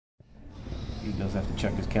he does have to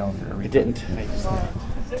check his calendar every I time.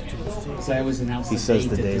 didn't. So I was announced He says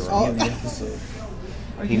the day right. wrong.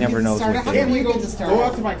 He never knows what day. Can we go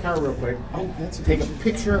out to my car real quick? Take a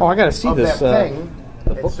picture. Oh, I gotta see of this, that thing,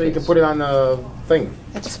 the so you bookcase. can put it on the thing.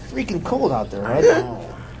 It's freaking cold out there, right?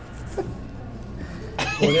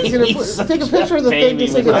 He's gonna take a picture of the thing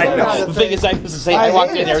just so you can I put it know. on The the thing thing. is, I was the same. I I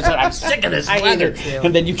walked hate in there and it. said, "I'm sick of this I hate weather," it too.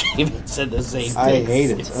 and then you came and said the same. I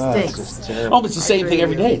hate it. It Oh, it's stinks. just terrible. Oh, it's the same thing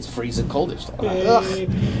every day. It's freezing coldish. Ugh.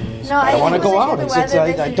 No, I wanna think go when out. they He do said, the weather,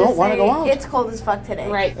 I they should don't just wanna say, go out. It's cold as fuck today.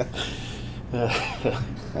 Right.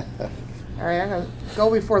 All right, I'm gonna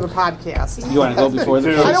go before the podcast. You want to go before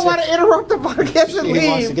the? I don't want to interrupt the podcast and He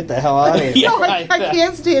wants to leave. get the hell out of here. Yeah. No, I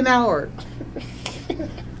can't stay an hour.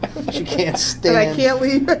 She can't And stand. I can't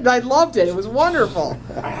leave. And I loved it. It was wonderful.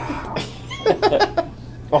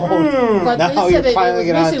 Oh, But now they you're said that piling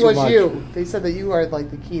it on basically too was much. you. They said that you are like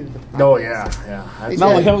the key to the podcast. No, yeah. They No,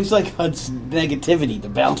 said- I always like Hud's negativity to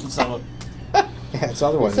balance out. Yeah, it's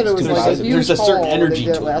otherwise. They said it it's was too like positive. huge There's a certain poll when they energy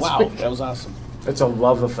did to it. last Wow, week. that was awesome. It's a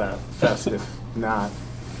love festive, not.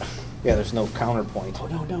 Yeah, there's no counterpoint. Oh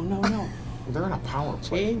no. They're in a power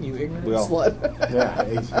play. Jane, you ignorant Well. slut. Yeah,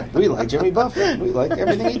 exactly. We like Jimmy Buffett. We like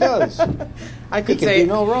everything he does. I He could can say, do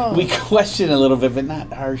no wrong. We question a little bit, but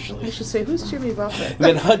not I harshly. should say, who's Jimmy Buffett?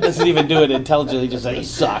 Then Hud doesn't even do it intelligently. Just say he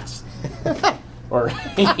sucks, or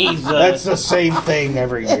he's. That's the same thing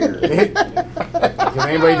every year. Can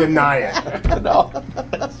anybody deny it? no.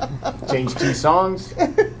 Change 2 songs.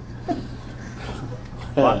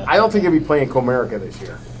 Well, I don't think he'll be playing Comerica this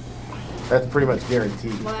year. That's pretty much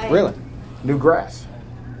guaranteed. Why? Really? New grass.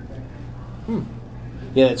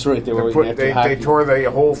 Yeah, that's right. They were They tore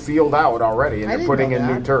the whole field out already, and I they're didn't putting know in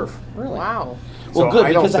that. new turf. Really? Wow. Well, So good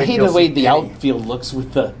I don't because I think hate you'll the way see the any outfield looks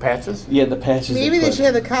with the patches. yeah the patches. Maybe they put. should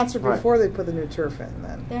have the concert Right. before they put the new turf in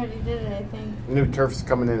then. They already did it, I think. New turf's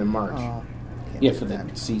coming in March. Oh, can't Yeah, do for the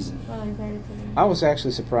that. season. Well, they already did it. I was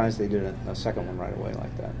actually surprised they did a second one right away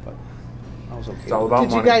like that, but I was okay. It's all with it. about Did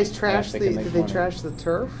you money. guys trash Yeah, they the? can make Did they money. trash the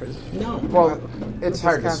turf? Is- No. Well, it's With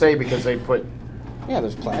hard to this say because they put, Yeah,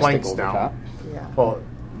 there's plastic planks over down. top. Yeah. well,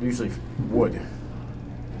 usually wood.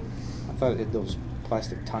 I thought those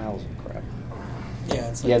plastic tiles and crap. Yeah,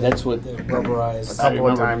 it's Yeah, that's what. the A rubberized. couple of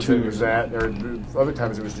remember times 2 it years was that, or other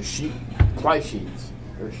times it was the ply sheets.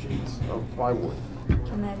 They're sheets of plywood.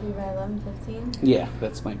 Can that be by 11:15? Yeah,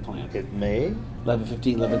 that's my plan. It may.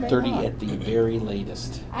 11:15, 11:30 at the very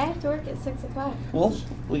latest. I have to work at 6 o'clock. Well,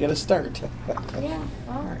 we got to start. Yeah,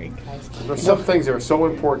 well, All right, guys. There's some things that are so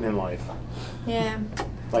important in life, yeah.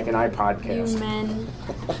 like an You iPodcast. men,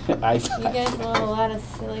 I, you guys know a lot of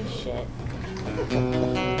silly shit.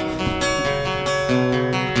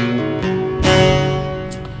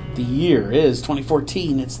 the year is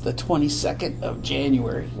 2014. It's the 22nd of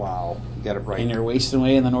January. Wow, you got it right. And you're wasting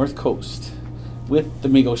away in the North Coast with the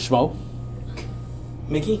Migo Schmo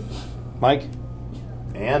Mickey? Mike.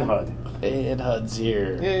 And HUD. and Hud's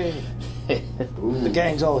here. Yay. The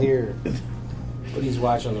gang's all here. But he's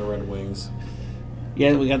watching the Red Wings.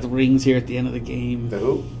 Yeah, we got the rings here at the end of the game. The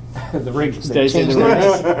who? The rings. They Did I say changed the the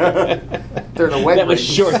rings? They're the wed That was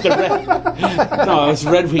rings. short. The red, no, it was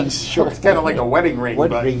Red Wings short. It's kind of like a wedding ring, What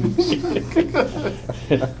but rings?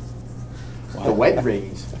 the wed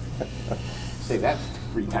rings. Say that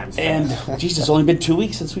 3 times And fast. geez, it's only been 2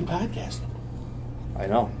 weeks since we podcasted. I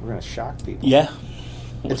know. We're gonna shock people. Yeah.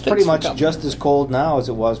 It's Thanks pretty for much coming. just as cold now as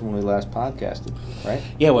it was when we last podcasted, right?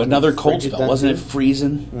 Yeah, well, another Wasn't it cold frigid spell. then, Wasn't it too?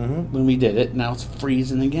 freezing Mhm. when we did it? Now it's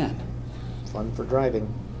freezing again. Fun for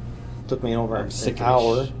driving. Took me over I'm sick an of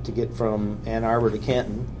hour this. to get from Ann Arbor to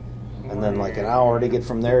Kenton, and then like an hour to get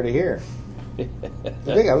from there to here.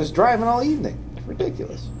 I was driving all evening. It's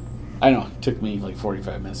ridiculous. I know. It took me like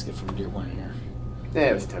 45 minutes to get from Dearborn here.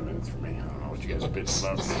 Yeah, it was 10 minutes for me. I don't know what you guys are bitching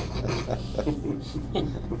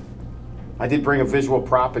about. I did bring a visual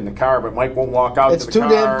prop in the car, but Mike won't walk out It's to the too car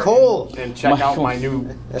damn cold. and check My- out my new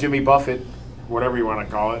Jimmy Buffett, whatever you want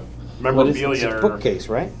to call it, What is it? memorabilia. It's a or- bookcase,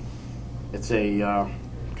 right? It's a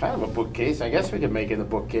kind of a bookcase. I guess we could make it a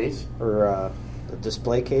bookcase. Or a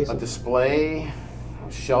display case? A display,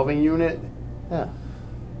 a shelving unit. Yeah.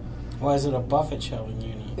 Why is it a Buffett shelving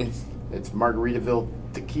unit? It's Margaritaville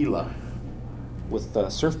tequila. With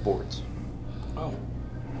surfboards. Oh.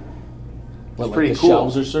 What, like pretty the cool.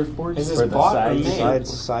 shelves or surfboards? Is this Or the bought or sides? made?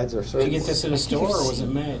 Sides are Did you get surfboards. this in a store or was it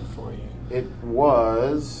made for you?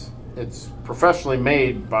 It's professionally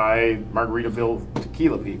made by Margaritaville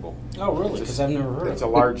tequila people. Oh, really? Because I've never heard It's a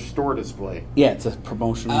of it. large store display, Yeah, it's a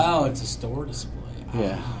promotional. Oh, it's a store display.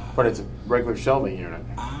 Yeah. but it's a regular shelving unit.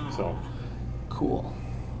 So, Cool.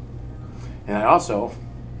 and I also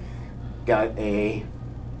got a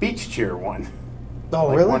beach chair one. Oh,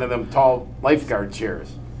 like really? one of them tall lifeguard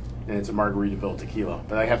chairs, and it's a Margaritaville tequila.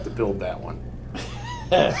 But I have to build that one.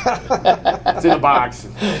 It's in a box,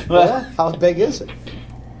 Yeah? How big is it?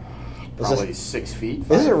 probably 6 feet.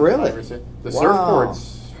 Is it really? 5 or 6. The Wow.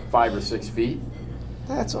 surfboard's 5 or 6 feet.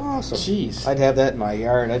 That's awesome. Jeez. I'd have that in my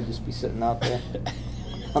yard. I'd just be sitting out there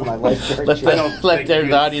on my lifeguard Let chair. the- let think the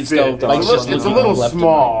you'd audience fit. know It's a Mike's little- just it's a looking little left and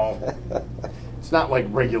small. It's not like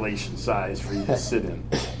regulation size for you to sit in.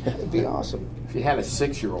 It'd be awesome. If you had a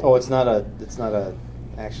 6-year-old, Oh, it's not a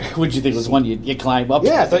actually. What'd you think it was one you climb up?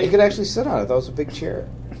 Yeah, I thought you could actually sit on it. That was a big chair.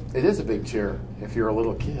 it is a big chair if you're a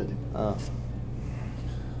little kid. Oh.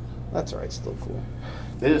 That's all right. Still cool.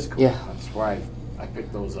 It is cool. Yeah. That's why I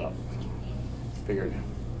picked those up. Figured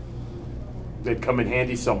they'd come in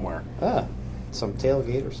handy somewhere Some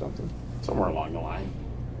tailgate or something. somewhere along the line.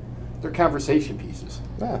 They're conversation pieces.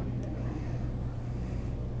 Yeah.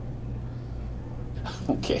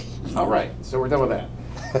 Okay. All right, so we're done with that.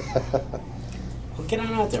 Well, get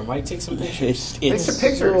on out there, Mike. Take some pictures. It's some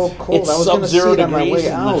pictures. So cold. It's I was going to see sub-zero it on my degrees way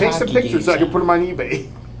in the out. Take some hockey pictures so I games, can put them on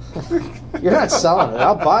eBay. You're not selling it.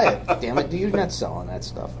 I'll buy it. Damn it. You're not selling that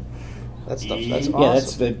stuff. That's Yeah, awesome. yeah,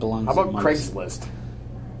 that belongs. How about in Mike's. Craigslist?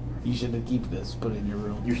 You should keep this. Put it in your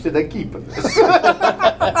room. You should have keep this.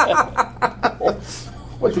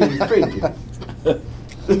 What do you think?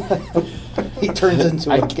 He turns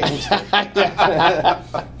into a gangster.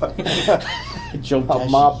 Joe A Pesci.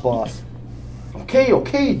 mob boss.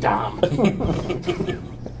 Okay, Dom.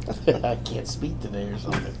 I can't speak today or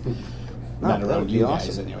something. No, Not that around would be you guys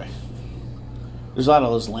awesome. anyway. There's a lot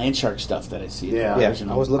of those land shark stuff that I see. at Yeah. bars, Yeah,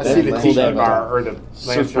 you I was I looking see at the that. tiki Cool to have bar a or the Land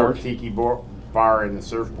surfboard. Shark tiki bar and the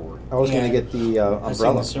surfboard. I was going Yeah. to get the I've seen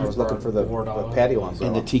umbrella. the I was looking surfboard for the board all over. patio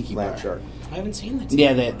umbrella. And the tiki Land bar. shark. I haven't seen the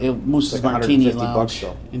Yeah, that Moose's Like Martini $150 Lounge.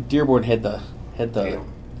 though. And Dearborn had the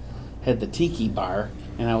Damn. tiki bar,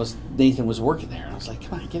 and Nathan was working there, and I was like,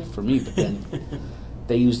 come on, get it for me. But then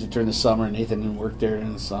they used it during the summer, and Nathan didn't work there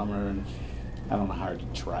in the summer, and I don't know how hard he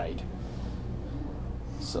tried.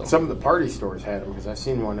 So Some of the party stores had them because I've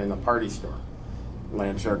seen one in a party store.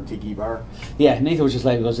 Land Shark tiki bar. yeah, Nathan was just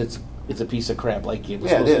like, he goes, it's a piece of crap. Like it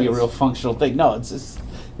was Yeah, it supposed to be a is. real functional thing. No, it's just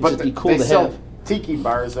But be cool they to sell have. tiki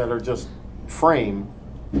bars that are just frame,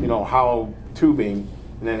 hollow tubing,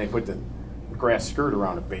 and then they put the grass skirt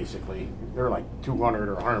around it. Basically, they're like $200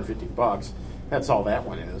 or $150. That's all that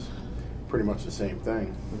one is. Pretty much the same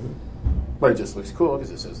thing, but it just looks cool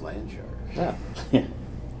because it says Land Shark. Yeah. Yeah.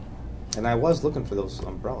 And I was looking for those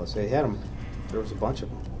umbrellas. They had them. There was a bunch of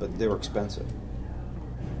them, but they were expensive.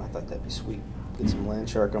 I thought that'd be sweet. Get some Land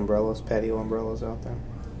Shark umbrellas, patio umbrellas out there.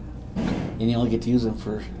 And you only get to use them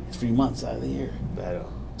for 3 months out of the year. I don't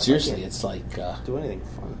Seriously, can't it's like do anything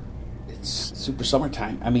fun. it's super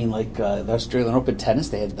summertime. I mean, like the Australian Open tennis,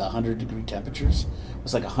 they had the 100-degree temperatures. It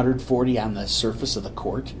was like 140 on the surface of the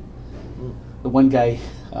court. The one guy,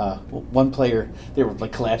 one player, they were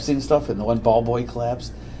like collapsing and stuff, and the one ball boy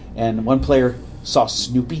collapsed, and one player saw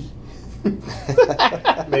Snoopy.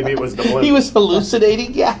 Maybe it was the blimp. He was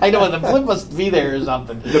hallucinating. Yeah, I know. The blimp must be there or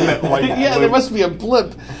something. MetLife Yeah, there blimp. must be a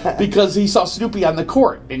blimp because he saw Snoopy on the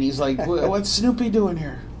court, and he's like, "What's Snoopy doing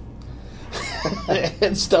here?"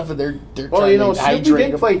 and stuff, and they're Well, trying to Snoopy hydrate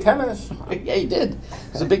did him. play tennis. Yeah, he did.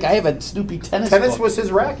 It's a big. I have a Snoopy tennis. Tennis book. was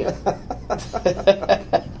his racket.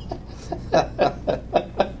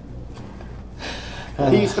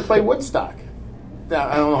 He used to play Woodstock. Now,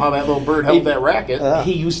 I don't know how that little bird held that racket.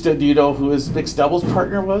 He used to. Do you know who his mixed doubles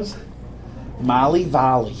partner was? Molly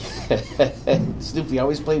Volley. Snoopy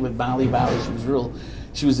always played with Molly Volley.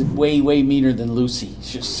 She was way meaner than Lucy.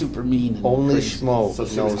 She was super mean. And Only crazy. Schmo So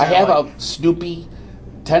she knows. was I have like- a Snoopy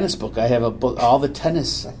tennis book. I have a book, all the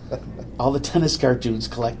tennis cartoons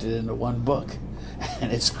collected into one book,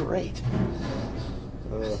 and it's great.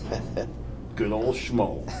 Good old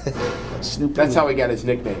Schmo. Snoopy. That's how he got his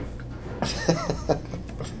nickname.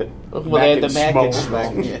 Well, they had the Mac Mac and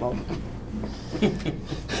and Schmo.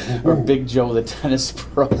 Yeah. Or Big Joe, the tennis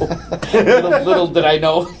pro. little did I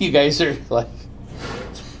know, you guys are like.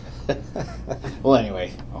 Well,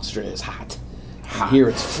 anyway, Australia's hot. Here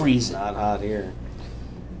it's freezing. Not hot here.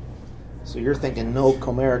 So you're thinking no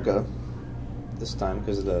Comerica this time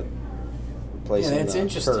because of the Yeah, replacing that's the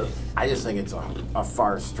interesting. turf. I just think it's a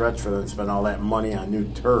far stretch for them to spend all that money on new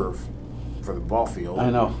turf for the ball field. I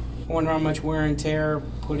know. I wonder how much wear and tear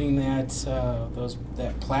putting that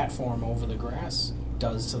platform over the grass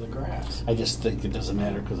does to the grass. I just think it doesn't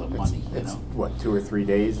matter because of money. It's what, 2 or 3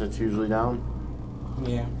 days it's usually down?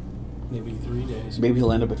 Yeah, maybe 3 days. Maybe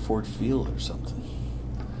he'll end up at Ford Field or something.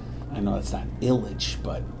 I know it's not Illich,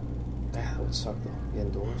 but Ah, that would suck though.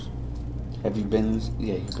 Indoors. have you been?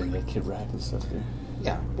 Yeah, you've been to Kid Rock and stuff there.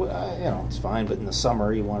 Yeah, well, it's fine. But in the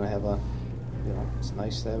summer, you want to have it's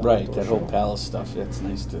nice to have an Right, outdoor that whole show. palace stuff. It's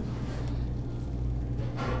nice to.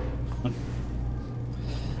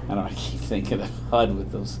 I don't know. I keep thinking of HUD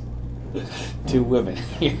with those two women.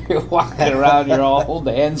 You're walking around. You're all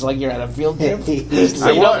holding hands like you're on a field trip. So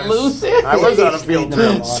I you don't was. lose it. I was on a field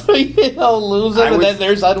trip. So you don't lose it, I and was- then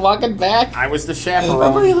there's HUD walking back. I was the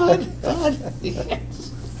Everybody, chaperone. HUD.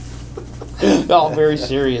 Yes. All very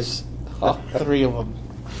serious. All three of them.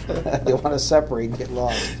 They want to separate and get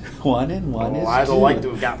lost. One and one is I'd two. like to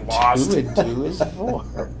have gotten lost. Two and two is four.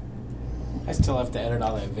 I still have to edit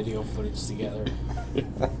all that video footage together.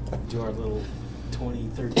 Do our little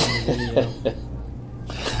 2013 video.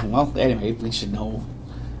 Well, anyway, we should know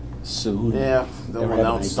soon. Yeah, they'll Never have an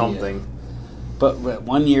announce idea. something. But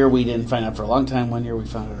 1 year we didn't find out for a long time. 1 year we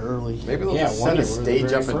found it early. Maybe they'll Yeah, just one send a year, we're the stage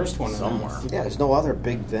very up in first one somewhere. announced. Yeah, there's no other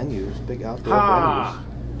big venues, big outdoor Ha!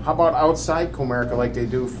 How about outside Comerica like they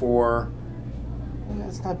do for venues. Yeah,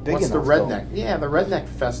 it's not big what's the enough. redneck? Yeah, the redneck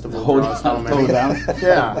festival. The draws how Hoedown. many? Hoedown.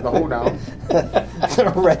 Yeah, the Hoedown.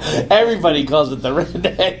 Redneck. Everybody calls it the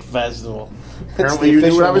Redneck Festival. Apparently, the you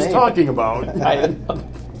knew what I official was name. talking about. I know.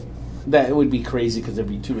 That would be crazy because there'd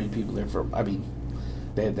be too many people there for. I mean,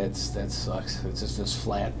 that sucks. It's just this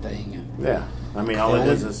flat thing. Yeah, I mean, all it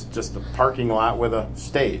is just a parking lot with a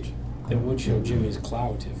stage. It would show Jimmy's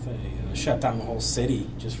clout if they shut down the whole city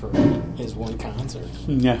just for his one concert.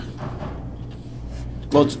 Yeah.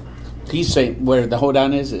 Well, he's saying where the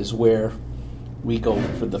hoedown is where we go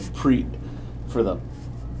for the The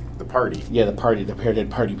party, the party, the Heritage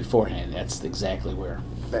party beforehand. That's exactly where.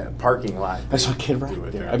 that parking lot. I saw Kid Rock Do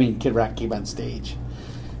it there. there. I mean, Kid Rock came on stage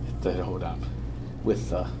at the hoedown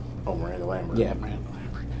with Oh, Miranda Lambert. Miranda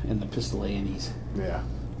Lambert and the Pistol Andes. Yeah.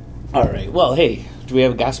 All right. Well, hey, do we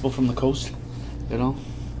have a gospel from the coast at all?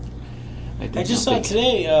 I did just not saw think-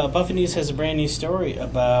 today, Buffy News has a brand new story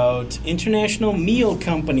about International Meal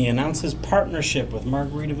Company announces partnership with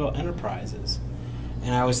Margaritaville Enterprises.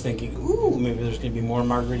 And I was thinking, ooh, maybe there's going to be more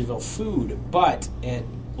Margaritaville food. But it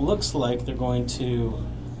looks like they're going to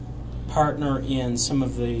partner in some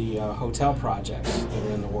of the hotel projects that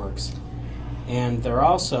are in the works. And they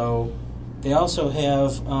also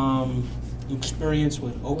have experience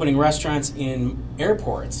with opening restaurants in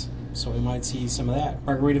airports. So we might see some of that.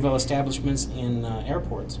 Margaritaville establishments in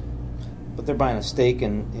airports. But they're buying a stake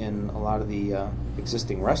in a lot of the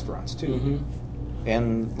existing restaurants too, Mm-hmm.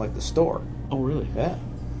 and like the store. Oh, really? Yeah.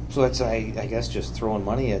 So that's I guess just throwing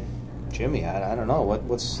money at Jimmy. I don't know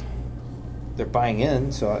what's they're buying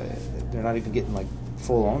in, so they're not even getting like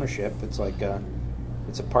full ownership. It's like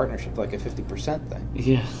it's a partnership, like a 50% thing.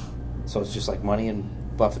 Yeah. So it's just like money in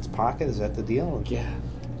Buffett's pocket. Is that the deal? Yeah.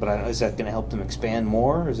 But I don't know, is that going to help them expand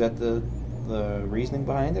more? Is that the reasoning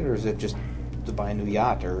behind it, or is it just to buy a new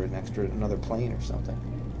yacht or another plane or something?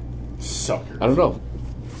 Suckers. I don't know.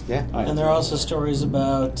 Yeah. And there are also stories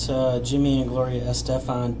about Jimmy and Gloria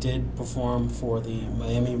Estefan did perform for the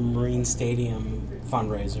Miami Marine Stadium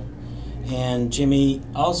fundraiser. And Jimmy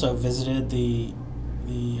also visited the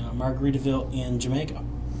Margaritaville in Jamaica.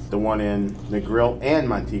 The one in Negril and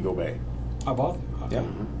Montego Bay. Oh, both? Okay. Yeah.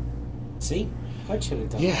 See? I should have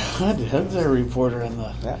done Yeah, that. HUD's our reporter on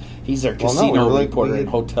the. Yeah. He's our Well, no, casino we were reporter and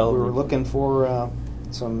hotel. We were reporter. looking for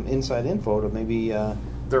some inside info to maybe.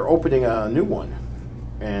 They're opening a new one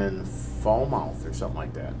in Falmouth or something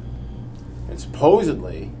like that. And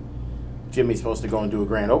supposedly, Jimmy's supposed to go and do a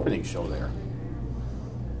grand opening show there.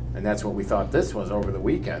 And that's what we thought this was over the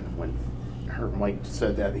weekend when I heard Mike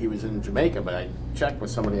said that he was in Jamaica. But I checked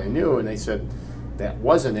with somebody I knew, and they said that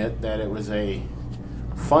wasn't it, that it was a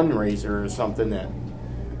fundraiser or something that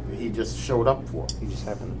he just showed up for. He just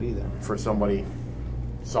happened to be there. For somebody,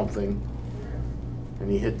 something,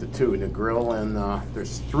 and he hit the two, Negril, and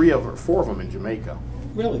there's 4 of them in Jamaica.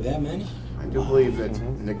 Really, that many? I do believe that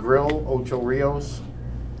Negril, Ocho Rios,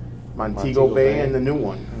 Montego Montego Bay, Bay. and the new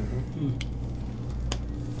one.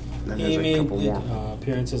 Then He there's a made couple more.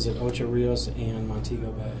 appearances at Ocho Rios and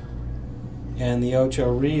Montego Bay. And the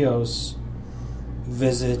Ocho Rios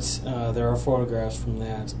visit, there are photographs from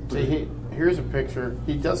that. See, here's a picture.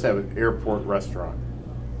 He does have an airport restaurant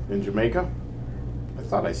in Jamaica. I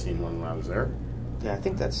thought I seen one when I was there. Yeah, I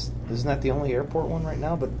think isn't that the only airport one right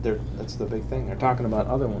now? But that's the big thing. They're talking about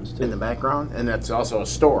other ones too. In the background, and that's also a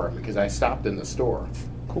store because I stopped in the store.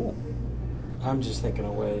 Cool. I'm just thinking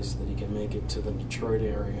of ways that he can make it to the Detroit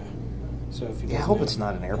area. So if he Yeah, I doesn't hope have it's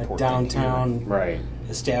not an a airport. downtown Right.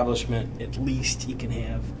 establishment, at least he can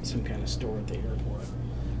have some kind of store at the airport.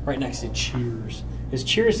 Right next to Cheers. Is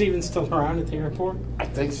Cheers even still around at the airport? I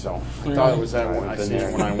think so. I thought it was that one. I Been seen there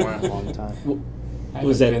it when I a went. long time. I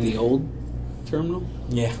Was haven't that been- the old terminal?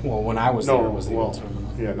 Yeah, well, when I was there, it was the old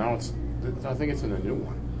terminal. Yeah, now I think it's in the new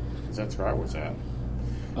one. 'Cause that's where I was at.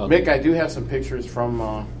 Okay. Mick, I do have some pictures from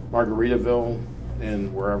Margaritaville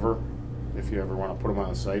and wherever, if you ever want to put them on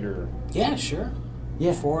the site or. Yeah, sure.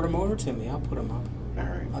 Yeah. Forward them over to me. I'll put them up. All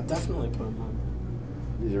right. I'll definitely put them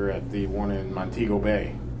up. These are at the one in Montego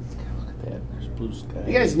Bay. Look at that. There's blue sky.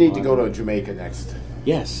 You guys need to go to Jamaica next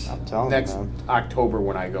Yes. I'm telling next you, man. October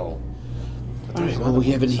when I go. All right. Well, we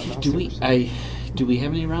have any? Do we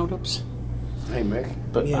have any roundups? Hey, Mick,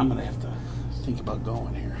 But Yeah. I'm gonna have to think about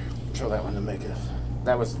going here. show that one to Mick.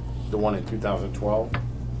 That was the one in 2012.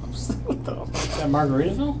 What the? Is that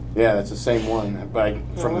Margaritaville? Yeah, that's the same one, but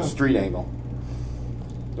from wow. the street angle.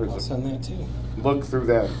 I'll There's send that too. look through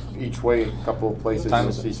that each way, a couple of places, time you'll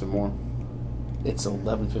is it? see some more. It's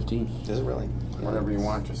 11:15. Is it really? Whatever you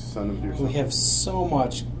want, just send them to We yourself. have so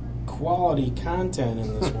much quality content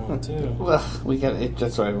in this one too. Well, we got it.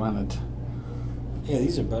 That's what I wanted. Yeah,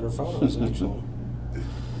 these are better photos actually.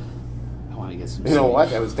 I want to get some. You know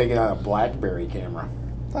what? I was taking on a BlackBerry camera.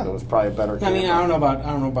 Thought it was probably a better I camera. mean, I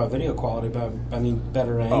don't know about video quality, but I mean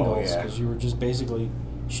better angles yeah. because you were just basically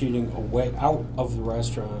shooting away out of the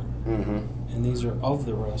restaurant, Mm-hmm. and these are of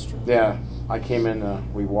the restaurant. Yeah, I came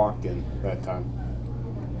in, we walked in that time.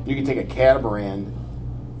 You can take a catamaran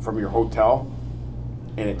from your hotel,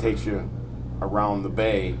 and it takes you around the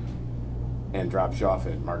bay and drops you off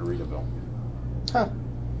at Margaritaville. Huh.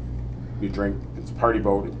 You drink, it's a party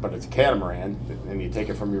boat, but it's a catamaran, and you take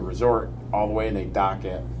it from your resort all the way, and they dock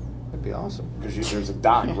at, That'd be awesome. because there's a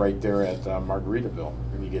dock right there at Margaritaville,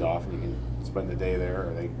 and you get off and you can spend the day there,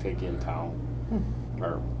 or they take you in town,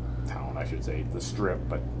 or town, I should say, the strip,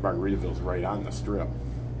 but Margaritaville's right on the strip.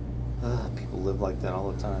 People live like that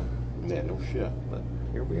all the time. Yeah, no shit. But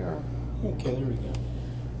here we are. Okay, there we go.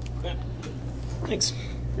 Yeah. Thanks.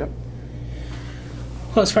 Yep.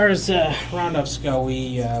 Well, as far as roundups go,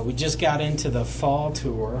 we just got into the fall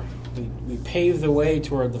tour. We paved the way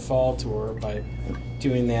toward the fall tour by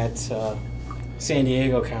doing that San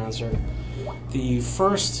Diego concert. The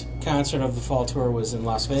first concert of the fall tour was in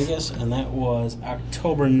Las Vegas, and that was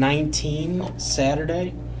October 19,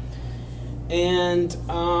 Saturday. And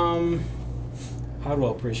how do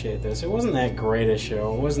I appreciate this? It wasn't that great a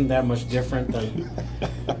show. It wasn't that much different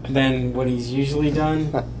than what he's usually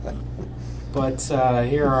done. But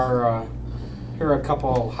here are a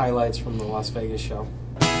couple highlights from the Las Vegas show.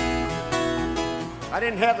 I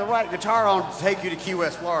didn't have the right guitar on to take you to Key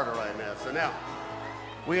West, Florida right now. So now,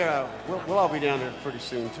 we'll all be down there pretty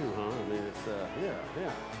soon too, huh? I mean, it's, yeah.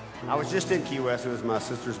 I was just in Key West. It was my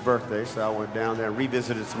sister's birthday, so I went down there and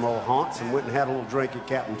revisited some old haunts and went and had a little drink at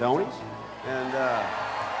Captain Tony's. And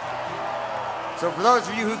so for those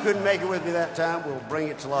of you who couldn't make it with me that time, we'll bring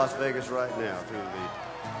it to Las Vegas right now through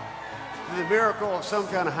the miracle of some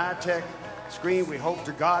kind of high-tech screen. We hope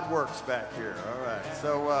to God works back here. All right.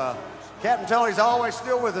 So Captain Tony's always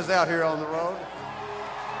still with us out here on the road.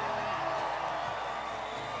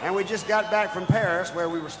 And we just got back from Paris where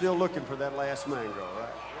we were still looking for that last mango, right?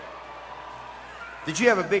 Did you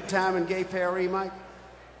have a big time in Gay Paris, Mike?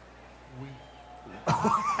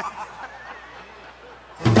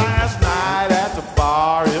 Last night at the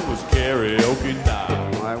bar, it was karaoke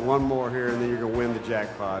night. All right, one more here, and then you're going to win the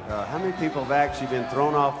jackpot. How many people have actually been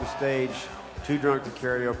thrown off the stage, too drunk to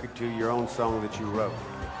karaoke, to your own song that you wrote?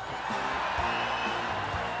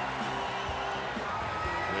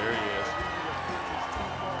 There he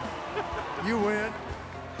is. You win.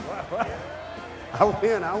 I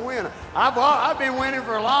win. I've been winning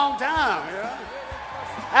for a long time, you know?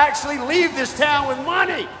 Actually leave this town with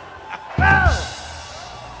money. I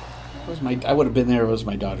would have been there. It was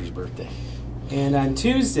my daughter's birthday. And on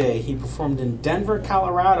Tuesday, he performed in Denver,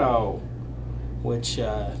 Colorado, which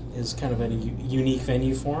is kind of a unique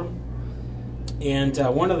venue for him. And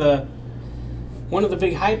one of the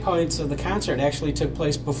big high points of the concert actually took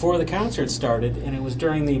place before the concert started, and it was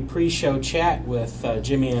during the pre-show chat with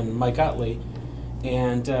Jimmy and Mike Utley.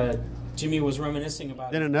 And Jimmy was reminiscing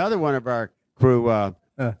about. Then another one of our crew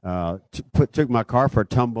took my car for a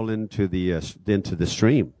tumble into the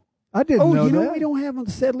stream. I didn't know you know that. what we don't have on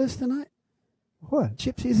the set list tonight? What?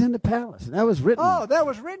 Gypsies in the Palace. That was written. Oh, that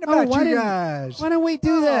was written about why you didn't- guys. Why don't we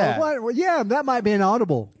do that? Well, yeah, that might be an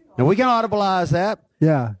audible. And we can audibilize that.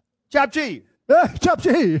 Yeah. Chop G. Chop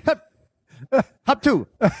G. Hop 2.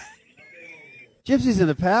 Gypsies in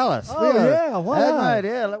the Palace. Oh, yeah. Why That not? might,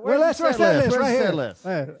 yeah. Well, Where's that's the right set list? right Where's the here. set list?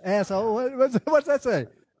 Hey, asshole. What's that say?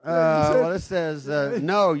 Well, it says,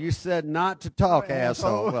 no, you said not to talk,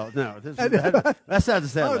 asshole. Well, no, that's not the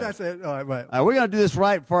set Oh, list. that's it. All right, right. We're going to do this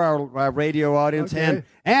right for our radio audience Okay.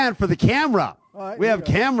 and for the camera. All right, We here have you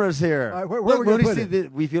go. cameras here. All right, where Look, we gonna Moody, put see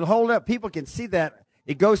it? if you hold it up, people can see that.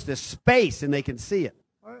 It goes to space, and they can see it.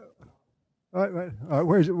 All right.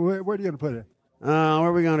 Where are you going to put it? Where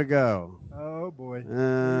are we going to go? Oh, boy.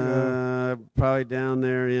 Probably down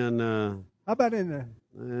there in. How about in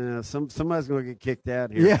there? Somebody's going to get kicked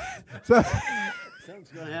out here. Yeah. So,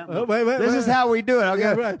 Something's going to happen. oh, wait. This is how we do it. Okay.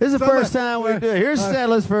 Yeah, right. This is the Somebody- first time we do it. Here's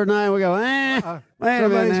Settlers for a night. We go, wait a minute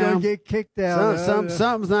somebody's now. going to get kicked out.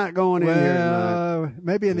 Something's not going in here tonight.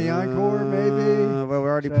 Maybe in the encore, maybe. Well,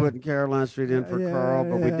 we're already So- putting Caroline Street in for Carl,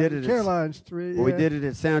 but we did it. Caroline Street. We yeah. did it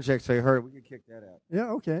at Soundcheck, so you heard it. We could kick that out.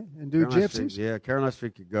 Yeah, okay. And do Caroline gypsies. Street, yeah, Caroline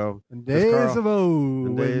Street could go. And 'Cause days Carl- of old.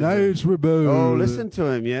 and days And of- nights were bold. Oh, listen to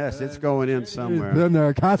him. Yes, it's going in somewhere. Then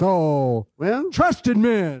their cattle. Well, Trusted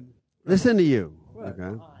men. listen to you.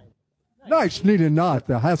 Okay. Nice needed not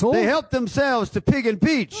the hassle. They helped themselves to Pig and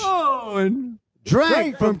Peach. Oh, and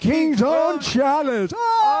Drank from King's Own Chalice.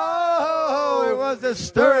 Oh, it was a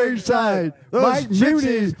stirring sight. Those Mike gypsies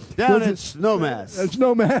Mooney down was at Snowmass.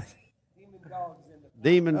 Snowman.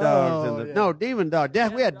 Demon dogs. Oh, in the, yeah. No, demon dog.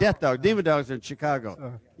 We had death dogs. Demon dogs in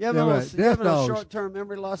Chicago. You have yeah, a little, right. you have Death a little dogs. short-term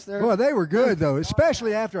memory loss there? Boy, they were good, though,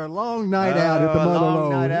 especially after a long night out at the a Mother long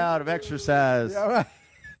Lode. night out of exercise. Yeah, right.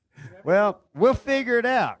 Well, we'll figure it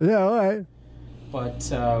out. Yeah, all right. But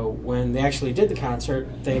when they actually did the concert,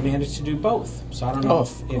 they managed to do both. So I don't know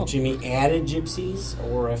if Jimmy added Gypsies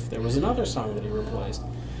or if there was another song that he replaced.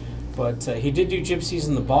 But he did do Gypsies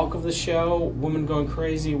in the bulk of the show. Woman Going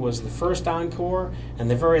Crazy was the first encore, and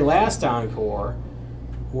the very last encore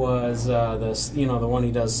was the one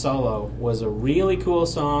he does solo was a really cool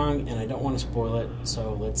song, and I don't want to spoil it.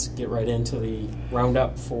 So let's get right into the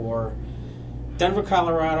roundup for Denver,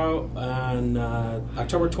 Colorado on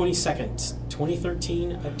October 22nd,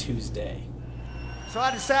 2013, a Tuesday. So I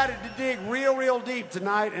decided to dig real deep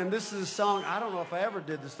tonight, and this is a song, I don't know if I ever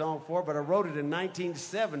did this song before, but I wrote it in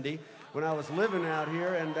 1970 when I was living out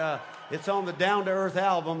here, and it's on the Down to Earth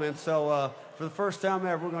album, and so for the first time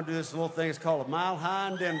ever, we're going to do this little thing. It's called A Mile High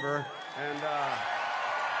in Denver, and...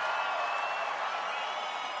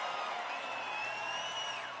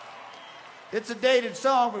 it's a dated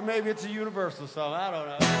song, but maybe it's a universal song. I don't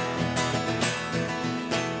know.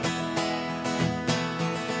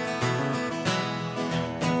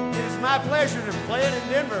 It's my pleasure to play it in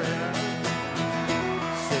Denver.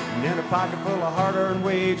 Sitting in a pocket full of hard-earned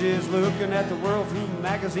wages, looking at the world through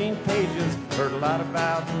magazine pages. Heard a lot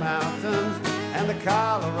about the mountains and the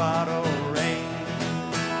Colorado rain.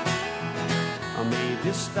 I made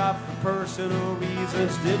this stop for personal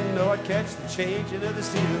reasons. Didn't know I'd catch the changing of the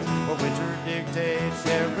seasons. But winter dictates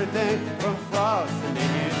everything from frost to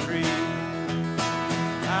naked trees.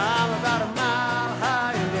 I'm about a mile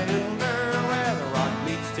high in Denver, where the rock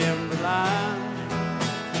meets timberline.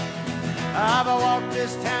 I've walked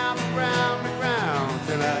this town from ground to ground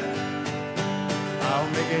tonight. I'll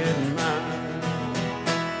make it mine.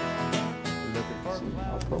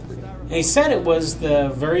 And he said it was the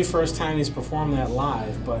very first time he's performed that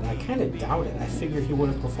live, but I kind of doubt it. I figured he would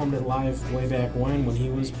have performed it live way back when he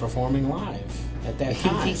was performing live at that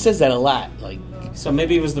time. He says that a lot. So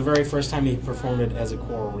maybe it was the very first time he performed it as a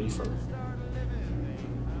Coral Reefer.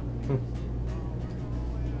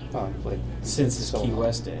 Since his Key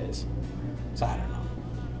West days. So I don't know.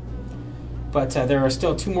 But there are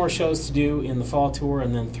still 2 more shows to do in the fall tour,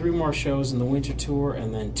 and then 3 more shows in the winter tour,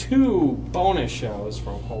 and then 2 bonus shows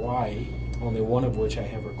from Hawaii, only one of which I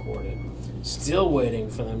have recorded. Still waiting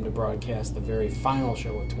for them to broadcast the very final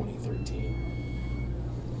show of 2013.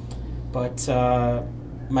 But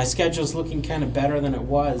my schedule's looking kind of better than it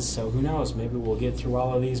was, so who knows? Maybe we'll get through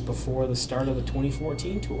all of these before the start of the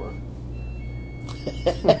 2014 tour.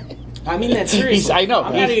 I mean that seriously. I know.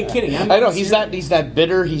 I'm not even kidding. I know. He's not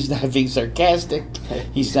bitter. He's not being sarcastic.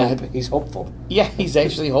 He's hopeful. Yeah, he's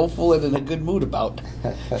actually hopeful and in a good mood about.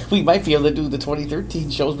 We might be able to do the 2013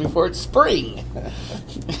 shows before it's spring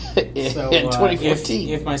in 2014.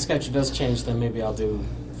 If my schedule does change, then maybe I'll do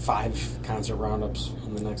 5 concert roundups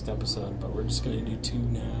in the next episode. But we're just going to do 2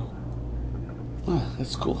 now. Oh,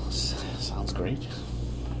 that's cool. Sounds great.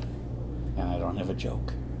 And I don't have a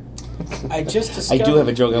joke. I just discovered... I do have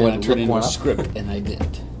a joke I want to turn into a script, and I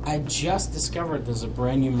didn't. I just discovered there's a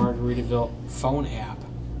brand new Margaritaville phone app.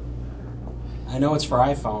 I know it's for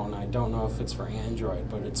iPhone. I don't know if it's for Android,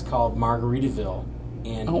 but it's called Margaritaville,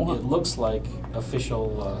 and it looks like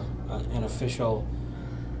an official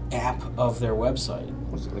app of their website.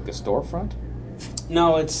 Was it like a storefront?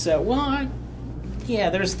 No, it's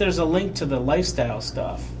there's a link to the lifestyle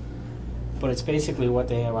stuff, but it's basically what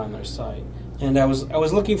they have on their site. And I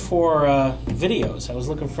was looking for videos. I was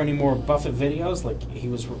looking for any more Buffett videos. Like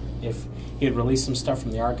if he had released some stuff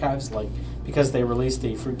from the archives, like because they released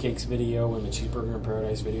the Fruitcakes video and the Cheeseburger in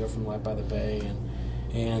Paradise video from Live by the Bay,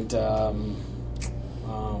 and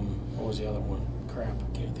what was the other one? Crap,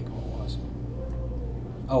 I can't think of what it was.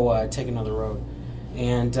 Oh, Take Another Road,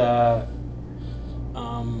 and I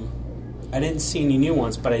didn't see any new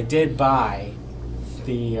ones, but I did buy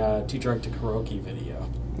the Too Drunk to Karaoke video.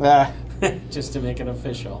 Just to make it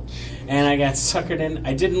official. And I got suckered in.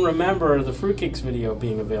 I didn't remember the Fruitcakes video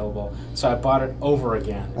being available, so I bought it over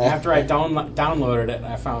again. After I downloaded it,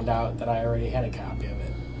 I found out that I already had a copy of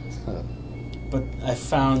it. But I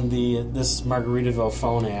found this Margaritaville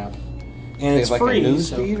phone app. And it's like free. A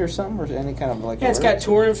news feed or something? Or any kind of like... Yeah, it's got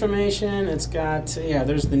tour information. It's got...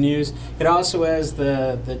 there's the news. It also has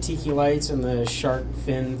the tiki lights and the shark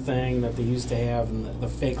fin thing that they used to have, and the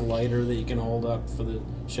fake lighter that you can hold up for the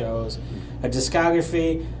shows. A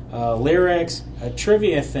discography, lyrics, a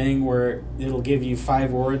trivia thing where it'll give you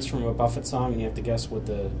 5 words from a Buffett song, and you have to guess what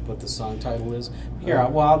the song title is. Here,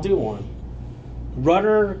 I'll do one.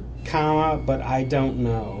 Rudder, but I don't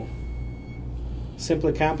know.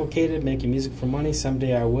 Simply Complicated, Making Music for Money,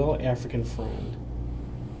 Someday I Will, African Friend.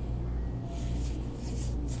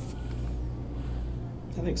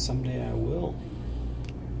 I think Someday I Will.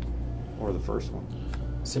 Or the first one.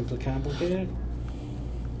 Simply Complicated?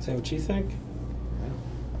 Is that what you think? Yeah.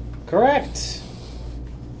 Correct.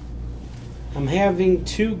 I'm having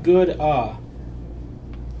too good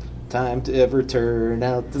Time to ever turn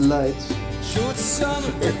out the lights. Short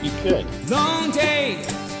summer, very good. Long day.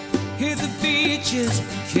 Hit the beaches,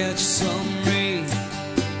 catch some rain.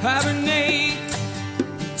 Hibernate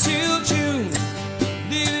till June.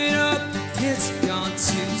 Live it up, it's gone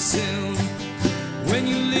too soon. When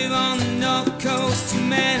you live on the North Coast, you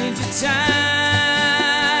manage your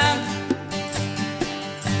time.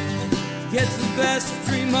 Gets the best of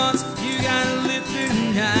 3 months, you gotta live through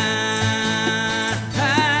 9.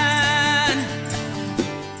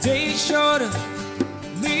 Days shorter,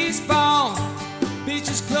 leaves fall.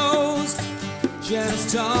 Beaches closed, shadows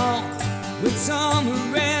tall. With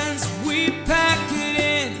summer ends, we pack it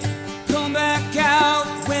in. Come back out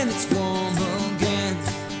when it's warm again.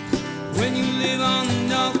 When you live on the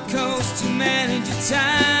North Coast, you manage your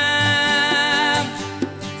time.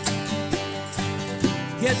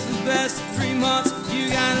 Gets the best of 3 months, you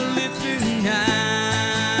gotta live through 9.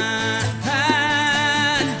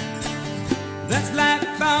 That's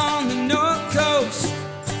life on the North Coast.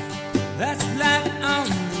 That's life on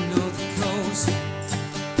the North Coast.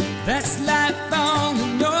 That's life on the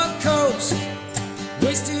North Coast.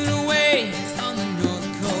 Wasting away on the North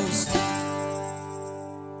Coast.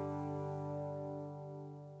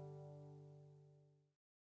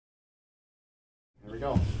 There we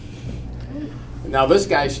go. Now this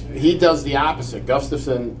guy, he does the opposite.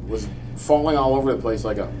 Gustafson was falling all over the place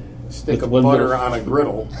like a stick of butter on a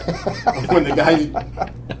griddle when the guy's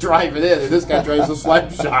driving in, and this guy drives a slap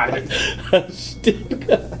shot. A stick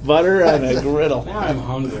of butter on a griddle. Now I'm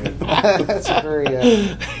hungry. That's a very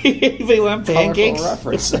They want pancakes.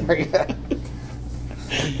 reference there.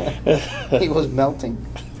 He was melting.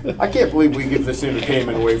 I can't believe we give this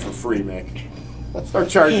entertainment away for free, Mick. Start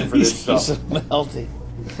charging for this stuff. He's melting.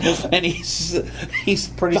 And he's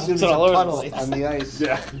Pretty soon it's a all over the puddle place. on the ice.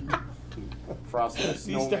 Yeah. Frosted He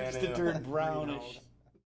snowman starts to in a turn brownish. greenhouse.